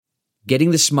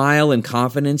Getting the smile and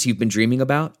confidence you've been dreaming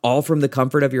about, all from the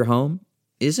comfort of your home,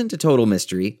 isn't a total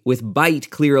mystery with Bite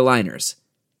clear aligners.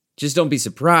 Just don't be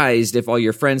surprised if all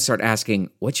your friends start asking,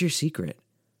 "What's your secret?"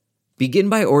 Begin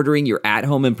by ordering your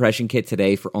at-home impression kit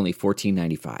today for only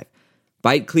 $14.95.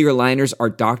 Bite clear aligners are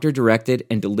doctor-directed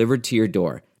and delivered to your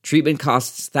door. Treatment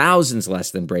costs thousands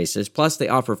less than braces, plus they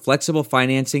offer flexible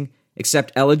financing,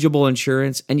 accept eligible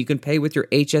insurance, and you can pay with your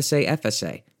HSA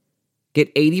FSA. Get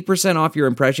 80% off your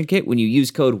impression kit when you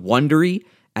use code WONDERY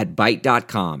at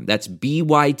Byte.com. That's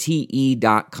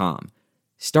BYTE.com.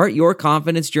 Start your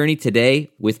confidence journey today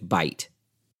with Byte.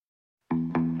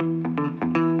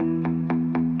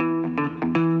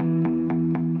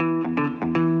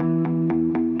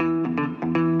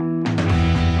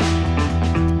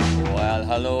 Well,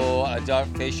 hello,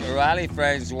 Dirtfish Rally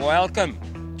friends. Welcome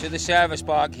to the service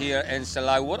park here in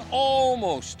Salau. We're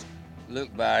almost,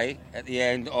 look, Barry, at the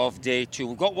end of day 2.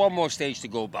 We've got one more stage to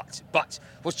go, but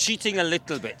we're cheating a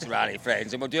little bit, rally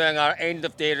friends, and we're doing our end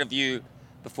of day review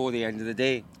before the end of the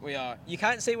day. We are. You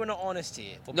can't say we're not honest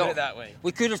here. We'll put it that way.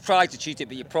 We could have tried to cheat it,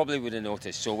 but you probably would have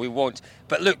noticed, so we won't.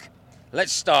 But look,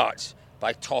 let's start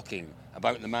by talking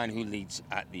about the man who leads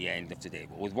at the end of today.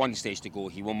 With one stage to go,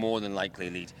 he will more than likely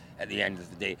lead at the end of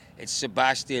the day. It's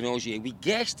Sebastian Ogier. We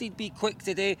guessed he'd be quick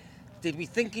today. Did we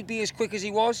think he'd be as quick as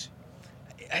he was?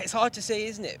 It's hard to say,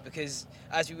 isn't it? Because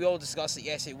as we all discussed it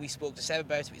yesterday, we spoke to Seb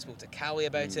about it, we spoke to Callie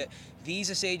about it. These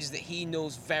are stages that he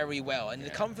knows very well, and the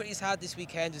comfort he's had this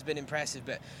weekend has been impressive.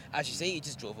 But as you say, he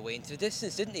just drove away into the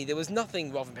distance, didn't he? There was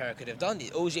nothing Rovanperä could have done.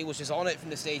 Ogier was just on it from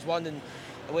the stage one, and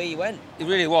away he went. It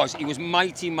really was. He was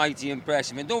mighty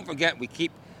impressive. And don't forget, we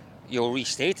keep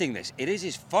restating this. It is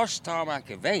his first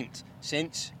tarmac event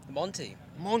since Monte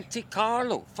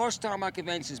Carlo. First tarmac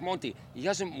event since Monte. He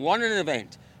hasn't won an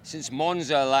event since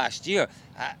Monza last year.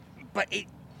 But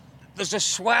there's a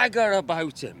swagger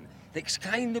about him that's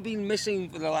kind of been missing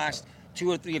for the last 2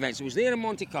 or 3 events. It was there in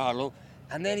Monte Carlo,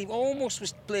 and then he almost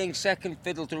was playing second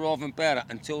fiddle to Rovanperä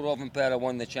until Rovanperä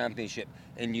won the championship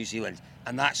in New Zealand.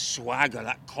 And that swagger,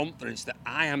 that confidence that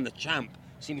I am the champ,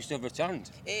 seems to have returned.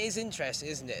 It is interesting,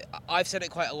 isn't it? I've said it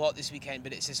quite a lot this weekend,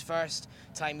 but it's his first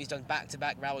time he's done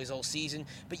back-to-back rallies all season.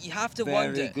 But you have to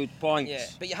wonder... Very good point. Yeah,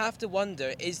 but you have to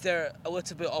wonder, is there a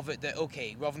little bit of it that,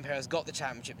 okay, Rovanperä's got the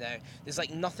championship now, there's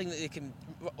like nothing that they can...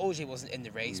 Ogier wasn't in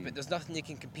the race, but there's nothing they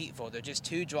can compete for. They're just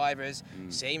two drivers,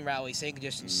 same rally, same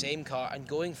conditions, same car, and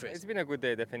going for it. It's been a good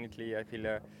day, definitely.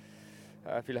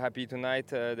 I feel happy tonight.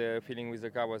 The feeling with the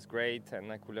car was great,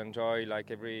 and I could enjoy like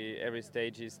every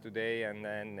stages today, and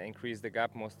then increase the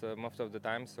gap most of the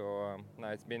time. So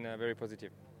it's been very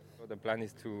positive. So the plan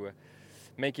is to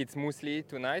make it smoothly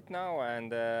tonight now,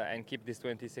 and keep this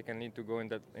 20-second lead to go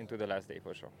into the last day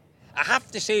for sure. I have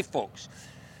to say, folks,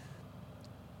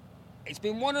 it's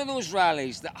been one of those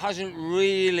rallies that hasn't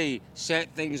really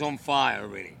set things on fire,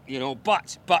 really.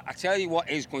 But I tell you what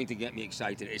is going to get me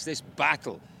excited. It's this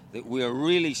battle that we're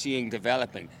really seeing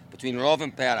developing between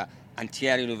Rovanperä and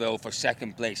Thierry Neuville for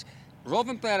second place.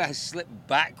 Rovanperä has slipped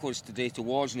backwards today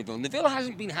towards Neuville. Neuville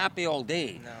hasn't been happy all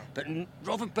day, but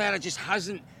Rovanperä just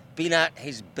hasn't been at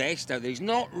his best out there. He's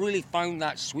not really found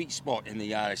that sweet spot in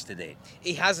the Yaris today.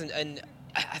 He hasn't, and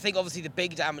I think obviously the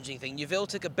big damaging thing, Neuville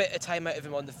took a bit of time out of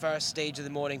him on the first stage of the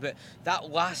morning, but that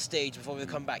last stage before we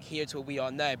come back here to where we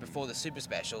are now, before the Super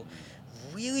Special,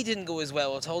 really didn't go as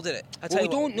well at all, did it? We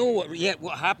don't know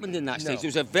what happened in that stage. There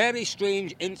was a very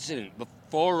strange incident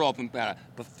before Rovanperä,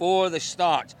 before the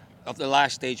start of the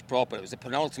last stage proper. It was the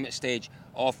penultimate stage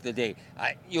of the day.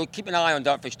 Keep an eye on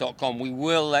dirtfish.com. We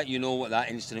will let you know what that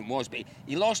incident was. But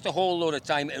he lost a whole load of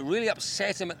time. It really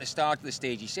upset him at the start of the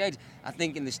stage. He said, I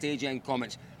think in the stage end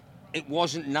comments, it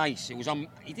wasn't nice. It was I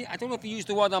don't know if he used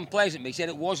the word unpleasant, but he said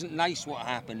it wasn't nice what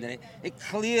happened, and it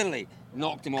clearly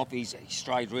knocked him off his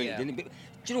stride, really, didn't it? But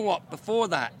do you know what? Before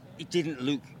that, he didn't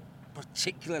look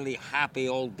particularly happy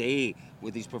all day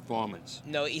with his performance.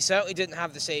 No, he certainly didn't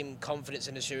have the same confidence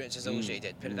and assurance as Ogier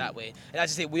did, put it that way. And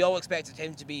as I say, we all expected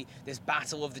him to be this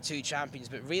battle of the two champions,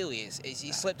 but really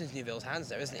he slipped into Neuville's hands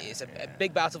there, isn't he? It's a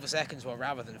big battle for seconds one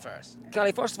rather than first.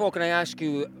 Callie, first of all, can I ask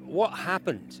you, what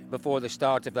happened before the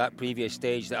start of that previous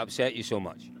stage that upset you so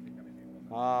much?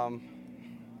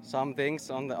 Some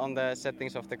things on the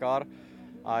settings of the car.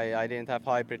 I didn't have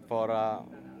hybrid for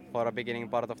a beginning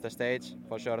part of the stage.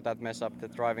 For sure that messed up the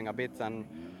driving a bit, and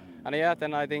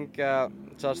then I think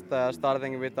just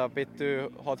starting with a bit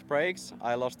too hot brakes,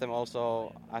 I lost them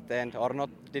also at the end, or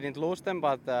didn't lose them,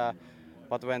 but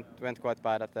went quite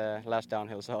bad at the last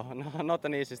downhill. So not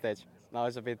an easy stage. Now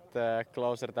it's a bit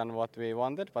closer than what we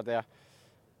wanted, but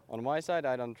on my side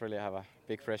I don't really have a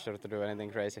big pressure to do anything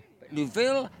crazy.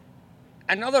 Neuville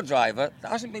Another driver that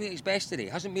hasn't been at his best today,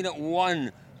 hasn't been at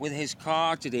one with his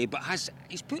car today, but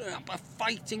he's putting up a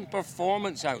fighting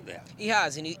performance out there. He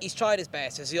has, and he's tried his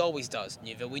best, as he always does,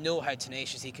 Newville. We know how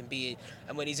tenacious he can be,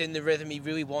 and when he's in the rhythm, he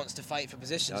really wants to fight for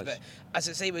positions. But as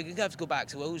I say, we're going to have to go back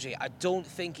to Ogier. I don't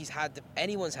think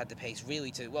anyone's had the pace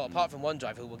really to, well, apart from one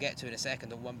driver who we'll get to in a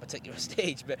second on one particular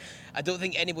stage, but I don't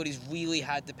think anybody's really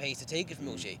had the pace to take it from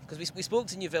Ogier. Because we spoke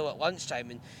to Newville at lunchtime,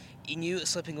 and he knew it was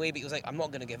slipping away, but he was like, I'm not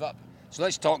going to give up. So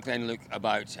let's talk then, Luke,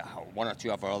 about one or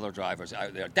two of our other drivers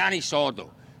out there. Danny Sordo.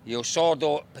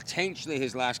 Sordo, potentially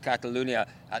his last Catalunya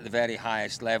at the very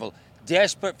highest level.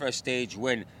 Desperate for a stage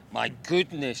win. My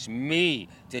goodness me,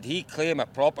 did he claim a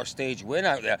proper stage win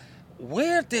out there?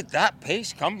 Where did that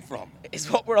pace come from? It's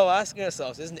what we're all asking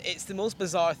ourselves, isn't it? It's the most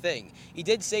bizarre thing. He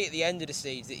did say at the end of the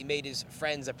stage that he made his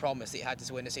friends a promise that he had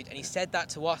to win the stage, and he said that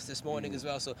to us this morning as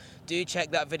well, so do check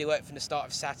that video out from the start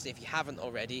of Saturday if you haven't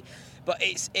already. But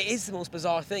it is the most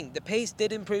bizarre thing. The pace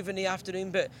did improve in the afternoon,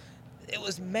 but it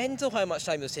was mental how much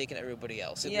time he was taking at everybody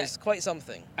else. It was quite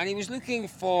something. And he was looking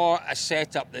for a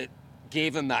setup that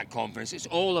gave him that confidence. It's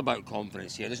all about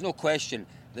confidence here. There's no question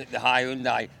that the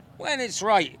Hyundai, when it's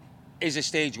right, is a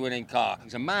stage-winning car.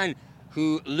 He's a man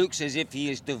who looks as if he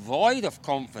is devoid of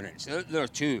confidence. There are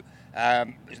two.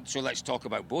 So let's talk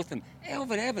about both of them.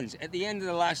 Elfyn Evans, at the end of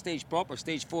the last stage proper,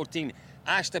 stage 14,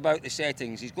 asked about the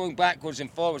settings. He's going backwards and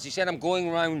forwards. He said, I'm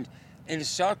going round in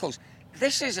circles.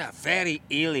 This is a very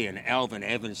alien Elfyn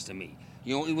Evans to me.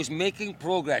 He was making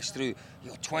progress through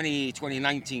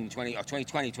 2019,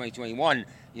 2020, 2021,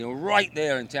 right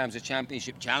there in terms of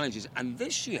championship challenges. And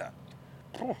this year,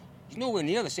 he's nowhere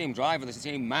near the same driver, the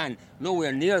same man,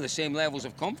 nowhere near the same levels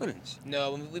of confidence.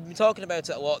 No, we've been talking about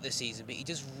it a lot this season, but he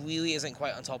just really isn't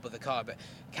quite on top of the car. But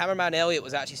cameraman Elliot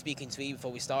was actually speaking to me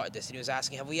before we started this, and he was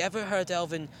asking, have we ever heard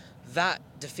Elfyn that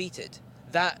defeated?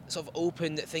 That sort of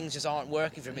open, that things just aren't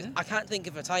working for him? Yeah. I can't think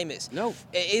of a time. It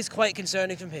is quite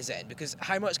concerning from his end, because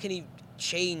how much can he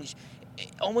change?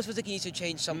 It almost feels like he needs to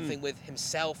change something with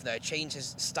himself now, change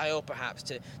his style perhaps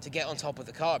to get on top of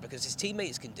the car, because his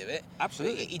teammates can do it.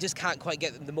 Absolutely. He just can't quite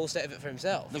get the most out of it for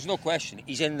himself. There's no question.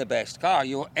 He's in the best car.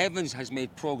 Evans has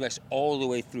made progress all the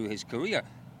way through his career.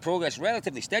 Progress,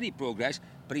 relatively steady progress,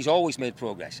 but he's always made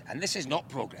progress, and this is not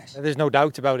progress. There's no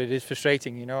doubt about it. It's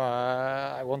frustrating,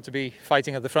 I want to be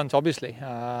fighting at the front, obviously,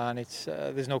 and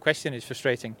there's no question it's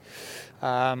frustrating.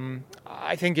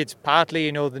 I think it's partly,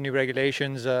 the new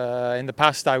regulations. In the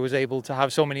past, I was able to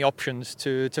have so many options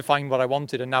to find what I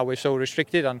wanted, and now we're so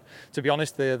restricted. And to be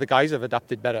honest, the guys have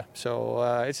adapted better. So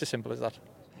it's as simple as that.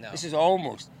 No. This is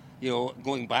almost,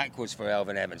 going backwards for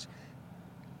Elfyn Evans.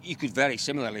 You could very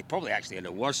similarly, probably actually in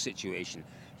a worse situation,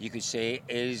 you could say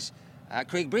is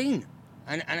Craig Breen.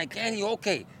 And again,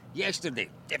 yesterday,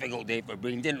 difficult day for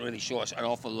Breen, didn't really show us an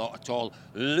awful lot at all.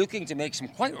 Looking to make some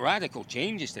quite radical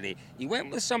changes today. He went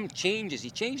with some changes.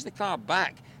 He changed the car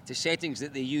back to settings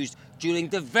that they used during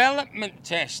development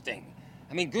testing.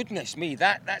 I mean, goodness me,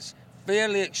 that's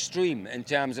fairly extreme in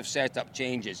terms of setup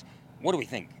changes. What do we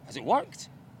think? Has it worked?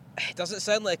 It doesn't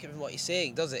sound like it from what he's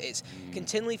saying, does it? It's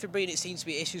continually for Breen, it seems to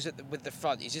be issues with the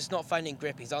front. He's just not finding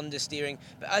grip, he's understeering.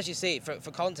 But as you say,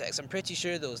 for context, I'm pretty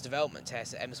sure those development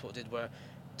tests that M Sport did were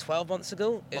 12 months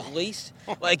ago, at least.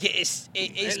 Like,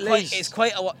 it's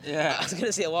quite a lot. Yeah. I was going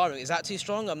to say alarming. Is that too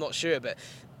strong? I'm not sure, but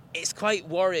it's quite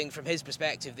worrying from his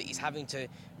perspective that he's having to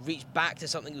reach back to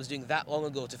something he was doing that long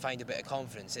ago to find a bit of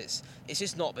confidence. It's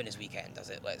just not been his weekend, does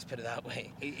it? Let's put it that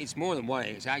way. It's more than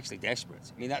worrying. It's actually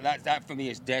desperate. I mean, that for me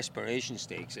is desperation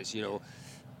stakes. It's,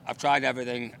 I've tried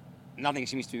everything. Nothing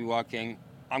seems to be working.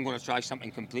 I'm going to try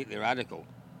something completely radical.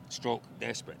 Stroke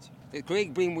desperate. The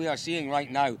Craig Breen we are seeing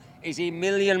right now is a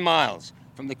million miles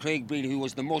from the Craig Breen who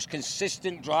was the most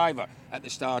consistent driver at the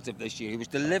start of this year. He was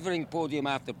delivering podium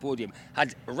after podium,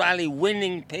 had rally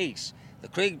winning pace. The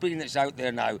Craig Breen that's out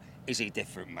there now is a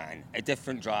different man, a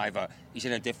different driver. He's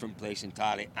in a different place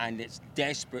entirely, and it's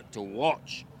desperate to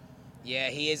watch. Yeah,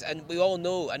 he is, and we all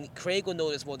know, and Craig will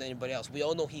know this more than anybody else, we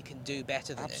all know he can do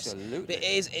better than Absolutely.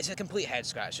 this. But it's a complete head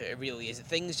scratcher, it really is.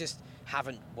 Things just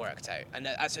haven't worked out, and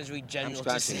that sounds really general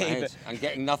to say. But I'm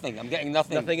getting nothing.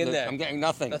 Nothing in there. I'm getting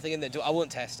nothing. Nothing in there. I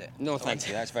won't test it. No, thank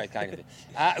you. That's very kind of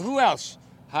you. Who else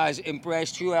has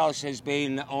impressed? Who else has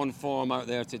been on form out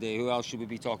there today? Who else should we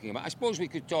be talking about? I suppose we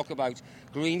could talk about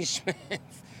Greensmith.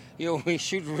 We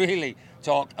should really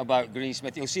talk about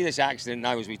Greensmith. You'll see this accident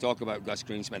now as we talk about Gus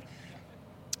Greensmith.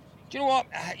 Do you know what?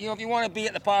 If you want to be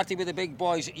at the party with the big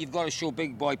boys, you've got to show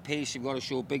big boy pace. You've got to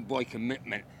show big boy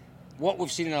commitment. What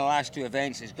we've seen in the last two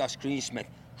events is Gus Greensmith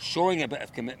showing a bit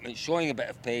of commitment, showing a bit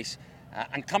of pace,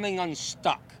 and coming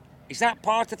unstuck. Is that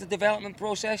part of the development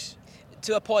process?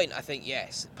 To a point, I think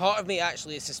yes. Part of me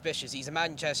actually is suspicious. He's a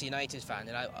Manchester United fan,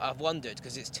 and I've wondered,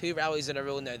 because it's 2 rallies in a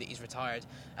row now that he's retired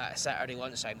at a Saturday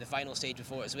lunchtime, the final stage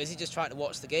before it. So is he just trying to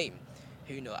watch the game?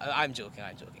 Who knows? I'm joking.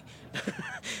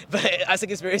 But as a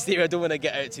conspiracy theory, I don't want to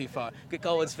get out too far. Look at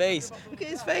Colin's face. Look at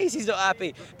his face. He's not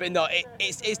happy. But no,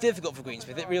 it's difficult for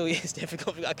Greensmith. It really is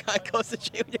difficult. I can't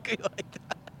concentrate when you're going like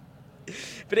that.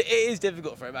 But it is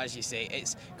difficult for him, as you say.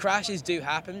 Crashes do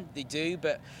happen. They do,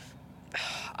 but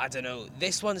I don't know.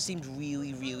 This one seemed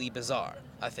really, really bizarre.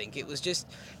 I think it was just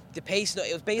the pace.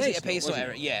 It was basically a pace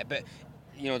error. Yeah, but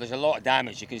there's a lot of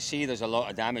damage. You can see there's a lot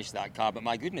of damage to that car. But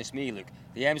my goodness me, look,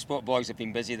 the M Sport boys have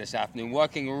been busy this afternoon,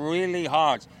 working really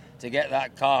hard to get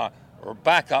that car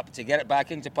back up, to get it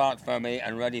back into Parc Fermé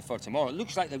and ready for tomorrow. It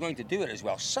looks like they're going to do it as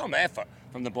well. Some effort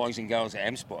from the boys and girls at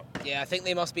M Sport. Yeah, I think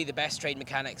they must be the best trained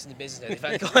mechanics in the business now.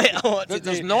 They've had quite a lot to do.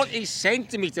 There's not a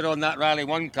centimetre on that Rally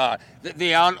 1 car that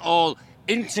they aren't all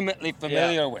intimately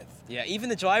familiar with. Yeah, even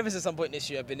the drivers at some point this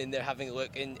year have been in there having a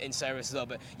look in service as well.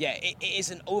 But yeah, it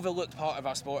is an overlooked part of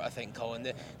our sport, I think, Colin.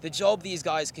 The job these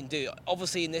guys can do,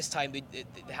 obviously in this time they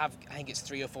have, I think it's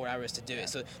 3 or 4 hours to do it.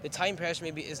 So the time pressure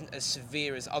maybe isn't as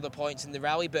severe as other points in the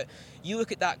rally. But you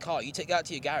look at that car, you take that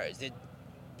to your garage,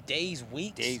 days,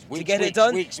 weeks to get it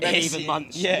done. Weeks, maybe even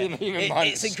months. Yeah, even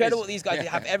months. It's incredible. These guys, they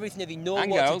have everything. They know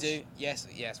what to do. Yes,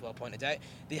 well pointed out.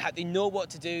 They know what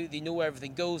to do. They know where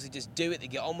everything goes. They just do it. They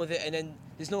get on with it, and then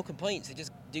there's no complaints. They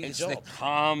just do the job. It's the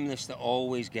calmness that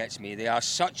always gets me. They are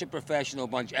such a professional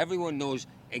bunch. Everyone knows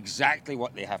exactly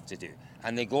what they have to do,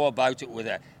 and they go about it with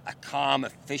a calm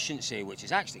efficiency, which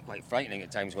is actually quite frightening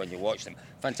at times when you watch them.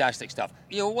 Fantastic stuff.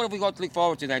 What have we got to look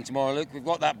forward to then tomorrow, Luke? We've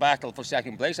got that battle for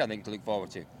second place, I think, to look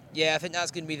forward to. Yeah, I think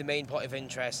that's going to be the main point of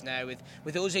interest now.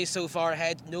 With Ogier so far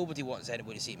ahead, nobody wants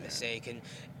anybody to see a mistake. And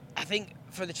I think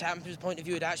for the champion's point of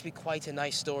view, it'd actually be quite a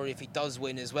nice story if he does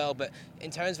win as well. But in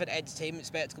terms of an entertainment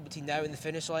spectacle between now and the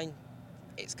finish line,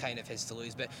 it's kind of his to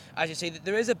lose. But as you say,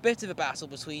 there is a bit of a battle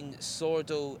between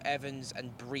Sordo, Evans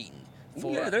and Breen.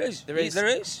 Yeah, there is.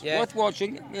 Yeah. Worth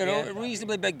watching.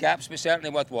 Reasonably big gaps, but certainly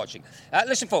worth watching.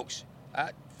 Listen, folks,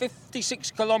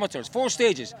 56 kilometres, 4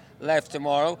 stages left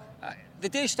tomorrow. The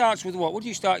day starts with what? What do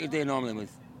you start your day normally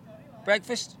with?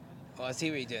 Breakfast? Oh, I see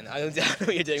what you're doing. I know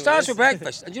what you're doing. Starts with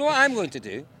breakfast. And you know what I'm going to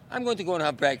do? I'm going to go and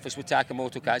have breakfast with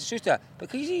Takamoto Katsuta,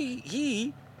 because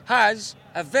he has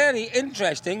a very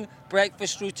interesting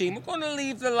breakfast routine. We're going to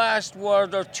leave the last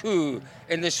word or two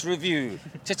in this review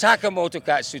to Takamoto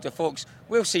Katsuta, folks.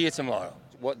 We'll see you tomorrow.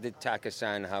 What did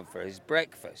Taka-san have for his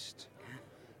breakfast?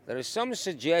 There is some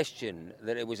suggestion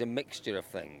that it was a mixture of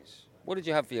things. What did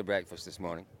you have for your breakfast this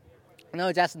morning?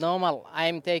 No, just normal.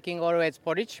 I'm taking always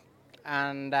porridge,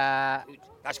 and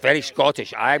that's very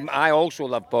Scottish. I also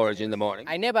love porridge in the morning.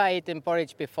 I never eaten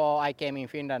porridge before I came in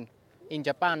Finland. In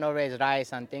Japan, always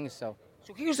rice and things. So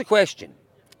here's the question.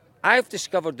 I've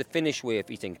discovered the Finnish way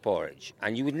of eating porridge,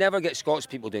 and you would never get Scots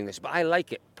people doing this, but I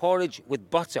like it. Porridge with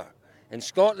butter. In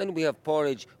Scotland, we have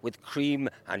porridge with cream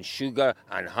and sugar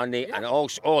and honey and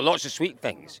also lots of sweet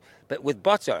things. But with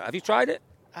butter, have you tried it?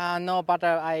 No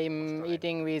butter. I'm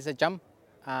eating with jam,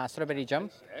 strawberry jam.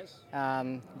 Yes.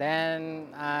 Then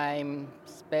I'm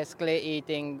basically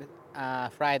eating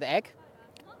fried egg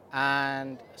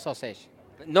and sausage.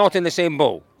 But not in the same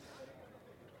bowl.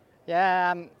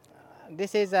 Yeah,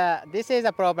 this is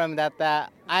a problem that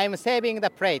I'm saving the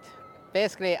plate.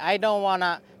 Basically, I don't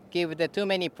wanna give the too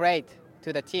many plate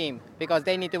to the team because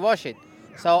they need to wash it.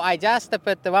 So I just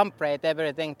put the one plate,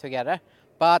 everything together.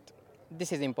 But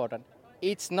this is important.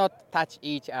 It's not touch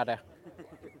each other.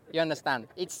 You understand?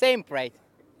 It's same plate,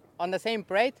 on the same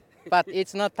plate, but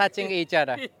it's not touching each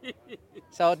other.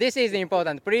 So this is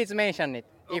important. Please mention it.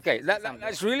 Okay,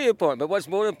 that's really important. But what's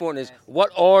more important is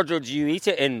what order do you eat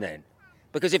it in then?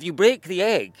 Because if you break the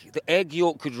egg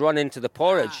yolk could run into the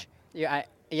porridge.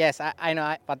 Yes, I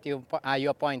know, but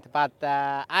your point. But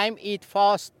I'm eat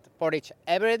first porridge,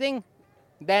 everything,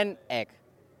 then egg.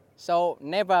 So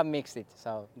never mix it.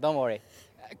 So don't worry.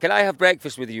 Can I have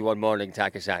breakfast with you one morning,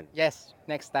 Taka-san? Yes,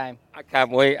 next time. I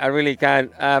can't wait. I really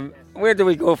can't. Where do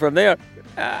we go from there?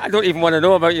 I don't even want to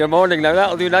know about your morning now.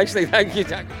 That'll do nicely. Thank you,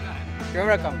 Taka. You're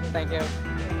welcome. Thank you.